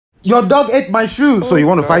Your dog ate my shoes. So you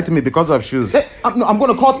want to fight me because of shoes? I'm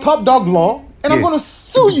going to call Top Dog Law and I'm going to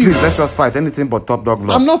sue you. Please, let's just fight. Anything but Top Dog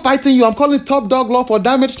Law. I'm not fighting you. I'm calling Top Dog Law for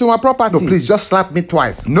damage to my property. No, please, just slap me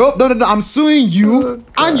twice. No. I'm suing you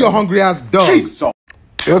and your hungry ass dog. Jesus.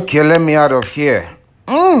 Okay, let me out of here.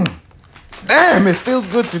 Damn, it feels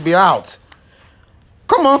good to be out.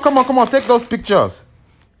 Come on. Take those pictures.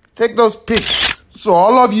 Take those pics. So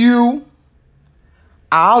all of you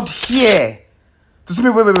out here. To see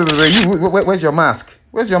me, wait. Where's your mask?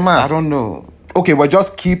 Where's your mask? I don't know. Okay, well,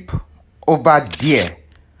 just keep over there.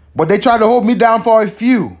 But they try to hold me down for a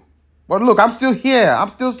few. But look, I'm still here. I'm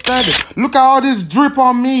still standing. Look at all this drip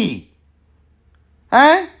on me.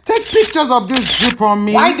 Eh? Take pictures of this drip on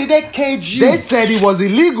me. Why did they cage you? They said it was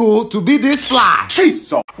illegal to be this fly.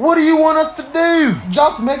 Jesus. What do you want us to do?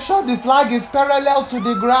 Just make sure the flag is parallel to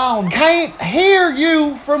the ground. Can't hear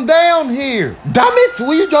you from down here. Damn it,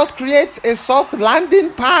 will you just create a soft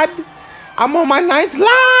landing pad? I'm on my 9th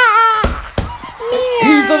live.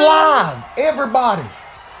 He's alive, everybody.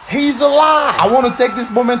 He's alive. I want to take this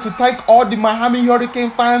moment to thank all the Miami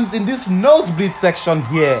Hurricane fans in this nosebleed section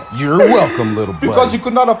here. You're welcome, little buddy. Because you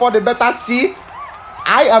could not afford a better seat,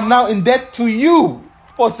 I am now in debt to you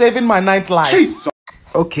for saving my 9th life. Jesus.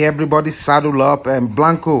 Okay, everybody saddle up. And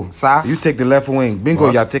Blanco, sir, you take the left wing. Bingo,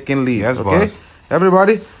 boss. You're taking lead. Yes, okay? boss.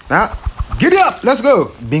 Everybody, now, giddy up. Let's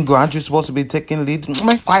go. Bingo, aren't you supposed to be taking lead?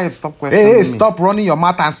 Quiet, stop questioning Hey, me. stop running your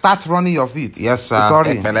mouth and start running your feet. Yes, sir.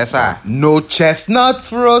 Sorry. Sir. No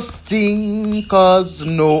chestnuts roasting, cause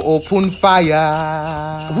no open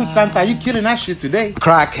fire. Hood Santa, are you killing that shit today?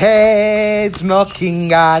 Crackheads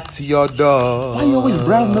knocking at your door. Why you always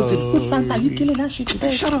brown nosing? Hood Santa, are you killing that shit today?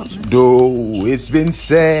 Shut up. Though it's been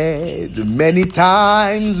said many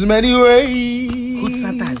times, many ways. Hood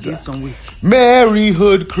Santa has gained some weight. Merry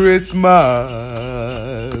Hood Christmas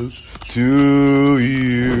to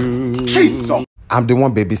you. Jesus. I'm the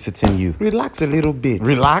one babysitting you. Relax a little bit.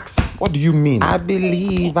 Relax? What do you mean? I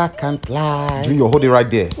believe I can fly. Do you hold it right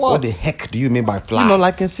there? What the heck do you mean by fly? You know,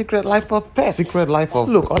 like in Secret Life of Pets. Secret Life of...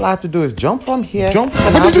 Look, all I have to do is jump from here. Jump?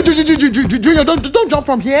 Junior, don't jump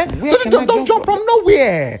from here. Don't jump from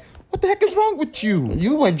nowhere. What the heck is wrong with you?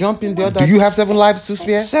 You were jumping the other... Do you have 7 lives to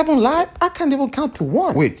spare? 7 lives? I can't even count to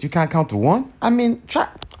 1. Wait, you can't count to 1? I mean,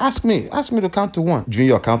 ask me to count to 1.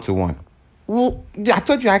 Junior, count to 1. Well, I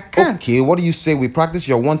told you I can't. Okay, what do you say we practice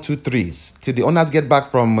your 1, 2, 3s till the owners get back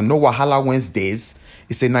from No Wahala Wednesdays?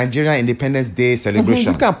 It's a Nigerian Independence Day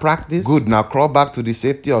celebration. You can practice. Good, now crawl back to the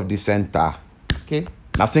safety of the center. Okay.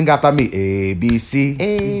 Now sing after me. A, B, C.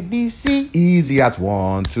 A, B, C. Easy as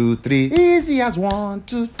 1, 2, 3. Easy as 1,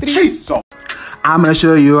 2, 3. Jesus. I'ma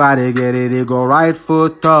show you how to get it. They go right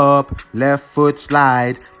foot up, left foot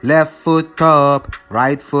slide, left foot up,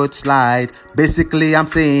 right foot slide. Basically, I'm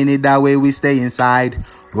saying it that way we stay inside.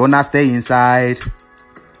 Gonna stay inside.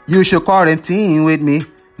 You should quarantine with me.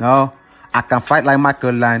 No, I can fight like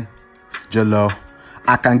Michelangelo.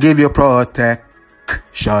 I can give you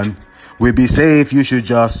protection. We be safe, you should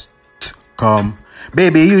just come.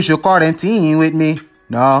 Baby, you should quarantine with me.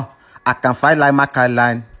 No, I can fight like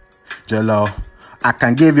Michelangelo. I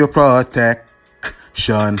can give you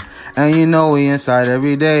protection. And you know we inside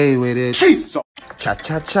every day with it. Jesus.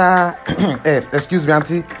 Cha-cha-cha. Hey, excuse me,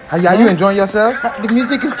 auntie. Are you enjoying yourself? The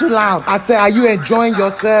music is too loud. I say, are you enjoying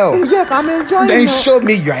yourself? Yes, I'm enjoying Then it. show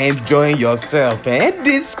me you're enjoying yourself, eh?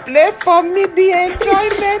 Display for me the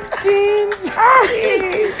enjoyment things.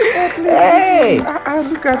 Hey!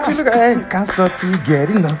 Look at you, look at you. Can't stop to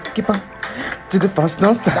getting up. Keep on. To the first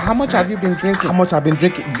non-stop. How much have you been drinking? How much I've been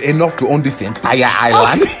drinking? Enough to own this entire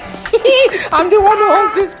island. I'm the one who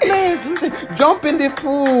owns this place. Listen, jump in the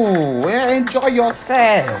pool. Enjoy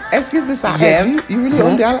yourself. Excuse me, sir. Yes. You really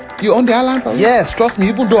own the island? You own the island? Yes, trust me,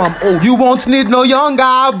 even though I'm old. You won't need no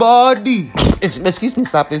younger body. Excuse me,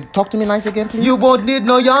 sir. Talk to me nice again, please. You won't need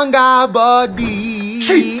no younger body.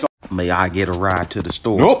 Jesus. May I get a ride to the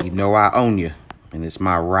store? Nope. You know I own you. And it's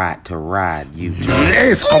my right to ride you.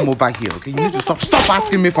 Yes, come over here. Okay, you need to stop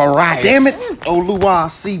asking me for rides. Damn it. Oluwa,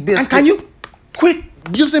 see biscuit. And can you quit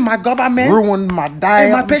using my government? Ruin my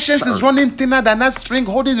diet. And my patience is running thinner than that string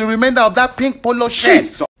holding the remainder of that pink polo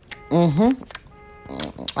shirt.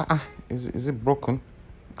 Is it broken?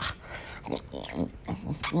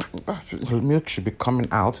 The milk should be coming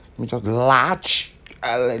out. Let me just latch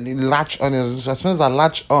on it. As soon as I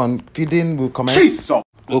latch on, feeding will commence. Jesus.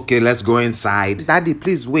 Okay, let's go inside. Daddy,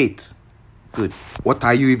 please wait. Good. What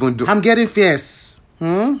are you even doing? I'm getting fierce.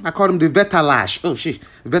 I call them the Vertilash. Oh, shit.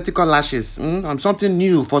 Vertical lashes. I'm something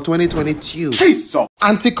new for 2022. Jesus.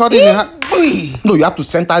 Auntie, cut it. No, you have to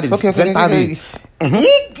center it. Okay. Center it.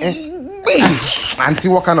 Auntie,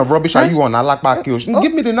 what kind of rubbish are you on? I like back.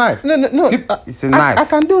 Give me the knife. No. It's a knife. I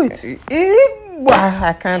can do it.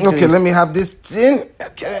 I can't do it. Okay, let me have this thing.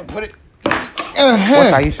 Okay, put it.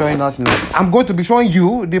 What are you showing us next? I'm going to be showing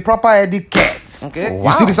you the proper etiquette. Okay. Wow.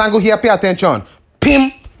 You see this angle here? Pay attention.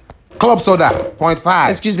 Pim. Club soda. 0.5.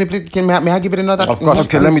 Excuse me, please. May I give it another? Of course.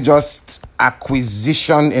 Okay, let me just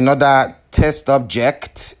acquisition another test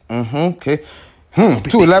object. Okay.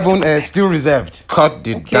 211 still reserved. Cut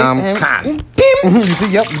the damn can. You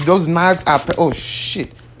see, yep, those knives are. Oh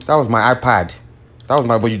shit, that was my iPad. That was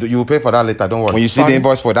my. But you will pay for that later. Don't worry. When you see the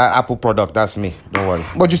invoice for that Apple product, that's me. Don't worry.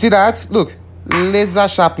 But you see that? Look, laser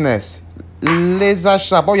sharpness, laser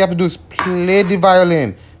sharp. All you have to do is play the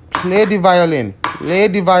violin, play the violin, play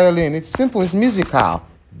the violin. It's simple. It's musical.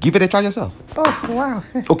 Give it a try yourself. Oh wow.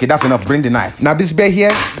 Okay, that's enough. Bring the knife. Now this bear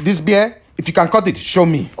here, this bear. If you can cut it, show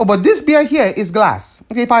me. Oh, but this beer here is glass.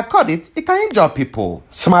 Okay, if I cut it, it can injure people.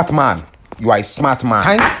 Smart man. You are a smart man.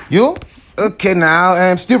 Kind? You? Okay,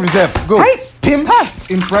 now, still reserved. Go. Hey, Pimp.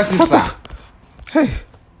 Impressive, sir. Hey.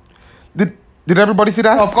 Did everybody see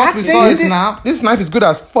that? Of course we saw it now. This knife is good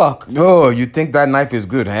as fuck. Oh, you think that knife is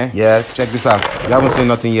good, eh? Yes. Check this out. You haven't seen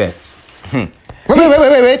nothing yet.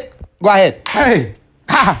 Wait. Go ahead. Hey.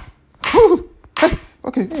 Ha. Hey.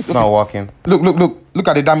 Okay, it's not working. Look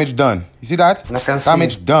at the damage done. You see that? I can see.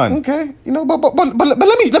 Damage done. Okay, you know, but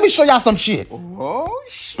let me show y'all some shit. Oh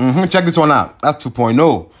shit. Check this one out. That's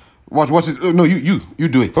 2.0. Watch this. No, you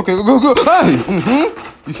do it. Okay, go. Hey.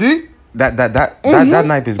 You see? That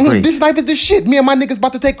knife is great. This knife is the shit. Me and my niggas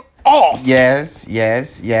about to take off. Yes.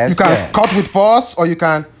 You can cut with force, or you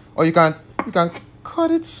can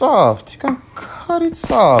cut it soft. You can cut it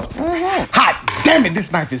soft. Hot damn it,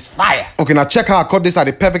 this knife is fire. Okay, now check how I cut this at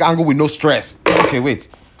the perfect angle with no stress. Okay, wait.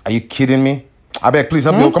 Are you kidding me? I beg, please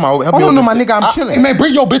help me. Come on, help me. No, my nigga, I'm chilling. Man,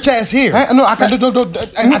 bring your bitch ass here. No, I can.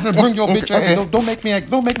 I can bring your bitch ass.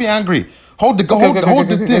 Don't make me angry. Hold the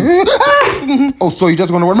thing. Oh, so you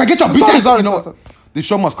just gonna work? Man, get your bitch ass. Sorry. The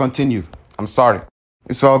show must continue. I'm sorry.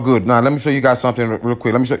 It's all good. Now let me show you guys something real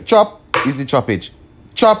quick. Let me show you. Chop, easy choppage.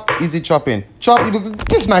 Chop, easy chopping. Chop,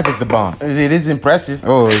 this knife is the bomb. It is impressive.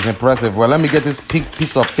 Oh, it's impressive. Well, let me get this pink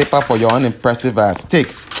piece of paper for your unimpressive ass. Take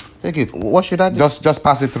it. What should I do? Just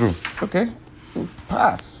pass it through. Okay.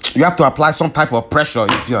 Pass. You have to apply some type of pressure,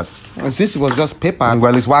 idiot. And since it was just paper.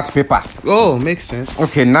 Well, it's wax paper. Oh, makes sense.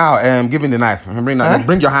 Okay, now give me the knife. Bring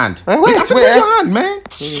your hand. Wait, bring your hand, man.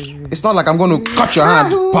 It's not like I'm going to cut your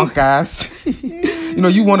hand, punk ass. You know,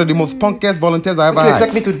 you one of the most punk ass volunteers I ever had. You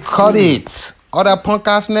expect me to cut it? All that punk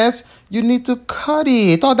assness, you need to cut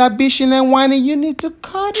it. All that bitching and whining, you need to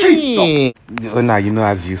cut it. Oh, now you know,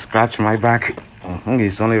 as you scratch my back,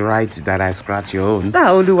 it's only right that I scratch your own.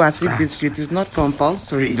 Oluwasi biscuit is not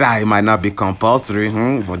compulsory. It might not be compulsory,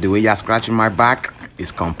 but the way you're scratching my back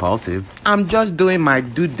is compulsive. I'm just doing my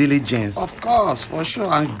due diligence. Of course, for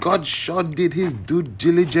sure. And God sure did his due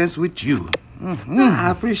diligence with you.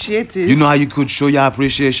 I appreciate it. You know how you could show your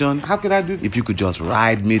appreciation? How could I do that? If you could just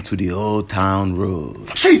ride me to the old town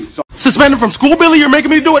road. Jesus! Suspended from school, Billy? You're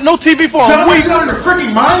making me do it. No TV for a week. Out of your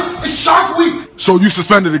freaking mind? It's Shark Week. So you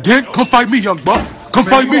suspended again? Come fight me, young buck. Come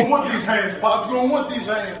fight me. You gonna want these hands, Pops. You gonna want these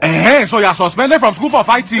hands. Hey, so you're suspended from school for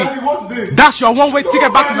fighting? Daddy, what's this? That's your one-way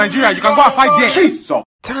ticket back to Nigeria. You can go and fight there. Jesus!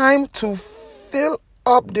 Time to fill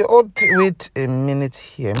up the old... Wait a minute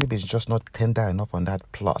here. Maybe it's just not tender enough on that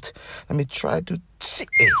plot. Let me try to...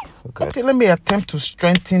 Okay, let me attempt to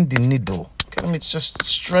strengthen the needle. Okay, let me just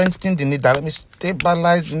strengthen the needle. Let me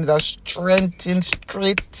stabilize the needle. Straighten,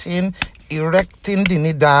 erecting the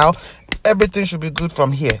needle. Everything should be good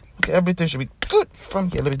from here. Okay, everything should be good from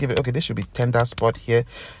here. Let me give it... Okay, this should be tender spot here.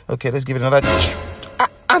 Okay, let's give it another...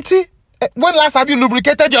 Auntie, when last have you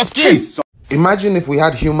lubricated your skin? Jesus. Imagine if we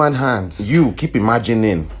had human hands. You keep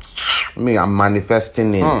imagining. Me, I'm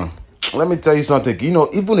manifesting in. Let me tell you something. You know,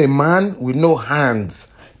 even a man with no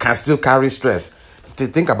hands can still carry stress.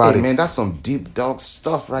 Think about it. Man, that's some deep dog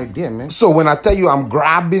stuff right there, man. So when I tell you I'm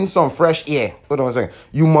grabbing some fresh air, hold on a second.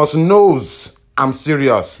 You must knows I'm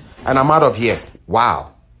serious and I'm out of here.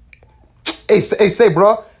 Wow. Hey, say,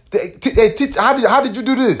 bro. How did you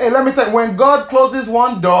do this? Hey, let me tell you. When God closes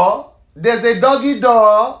one door, there's a doggy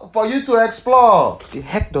door for you to explore. The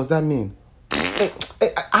heck does that mean?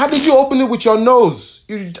 How did you open it with your nose?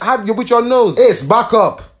 With your nose. Ace, back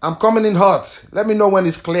up. I'm coming in hot. Let me know when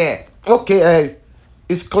it's clear. Okay,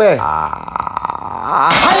 it's clear.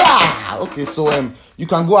 Okay, so you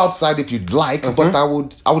can go outside if you'd like, but I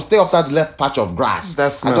would stay outside the left patch of grass.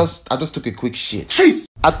 I just took a quick shit. Jeez.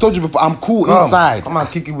 I told you before, I'm cool inside. Come on,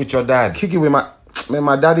 kick it with your dad. Kick it with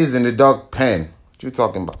my daddy's in the dog pen. What you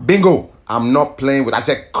talking about? Bingo. I'm not playing with. I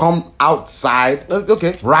said come outside.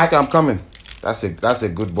 Okay. Right, I'm coming. That's a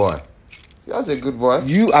good boy. That's a good boy.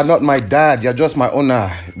 You are not my dad. You're just my owner.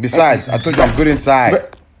 Besides, I told you I'm good inside.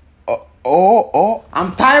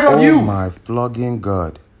 I'm tired of you. Oh my flogging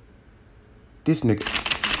God. This nigga.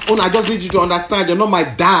 Owner, I just need you to understand. You're not my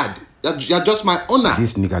dad. You're just my owner.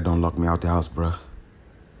 This nigga don't lock me out the house, bro.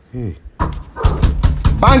 Hey.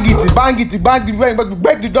 Bang it,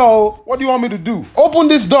 break the door. What do you want me to do? Open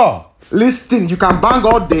this door. Listen, you can bang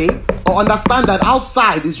all day or understand that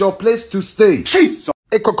outside is your place to stay. Jesus.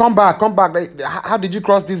 Hey, come back. How did you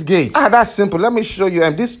cross this gate? That's simple. Let me show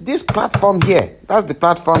you. This platform here. That's the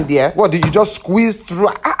platform there. What, did you just squeeze through?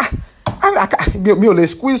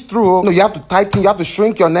 Squeeze through. No, you have to tighten. You have to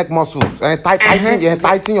shrink your neck muscles and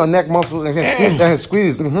tighten your neck muscles and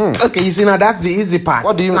squeeze. Okay, you see now that's the easy part.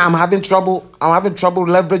 What do you mean? I'm having trouble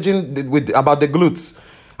leveraging about the glutes.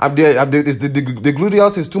 The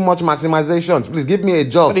gluteus is too much maximization. Please give me a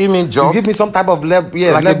job. What do you mean job? Give me some type of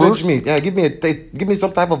leverage me. Yeah, give me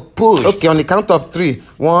some type of push. Okay, on the count of 3.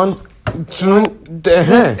 1, 2.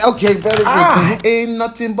 Okay, very good. Ain't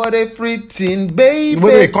nothing but a free thing, baby.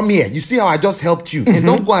 Wait, come here. You see how I just helped you? And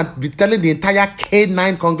don't go and be telling the entire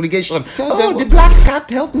K9 congregation. The black cat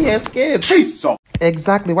helped me escape. Jesus.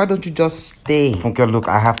 Exactly. Why don't you just stay? Okay, look,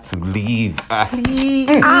 I have to leave.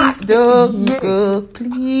 Please don't go.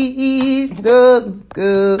 Please don't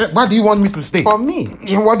go. Why do you want me to stay? For me.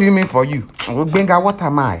 What do you mean for you? Benga, what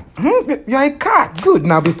am I? You're a cat. Good.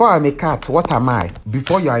 Now, before I'm a cat, what am I?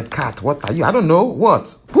 Before you're a cat, what are you? I don't know.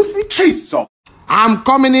 What? Pussy. Jesus. I'm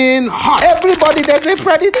coming in hot. Everybody, there's a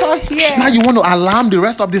predator here. Now you want to alarm the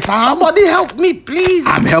rest of the farm? Somebody help me, please.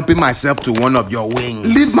 I'm helping myself to one of your wings.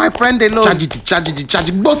 Leave my friend alone. Charge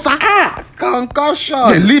it. Bossa. Concussion.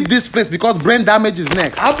 Yeah, leave this place because brain damage is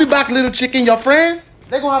next. I'll be back, little chicken. Your friends?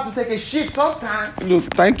 They're going to have to take a shit sometime. Look,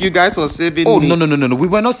 thank you guys for saving me. Oh, no. We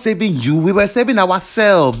were not saving you. We were saving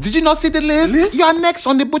ourselves. Did you not see the list? You are next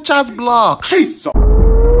on the butcher's block. Jesus.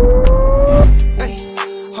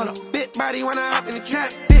 Hold up, big body when I hop in the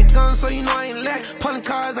trap. Big gun, so you know I ain't lack. Pulling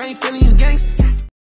cars, I ain't feeling you gangsta.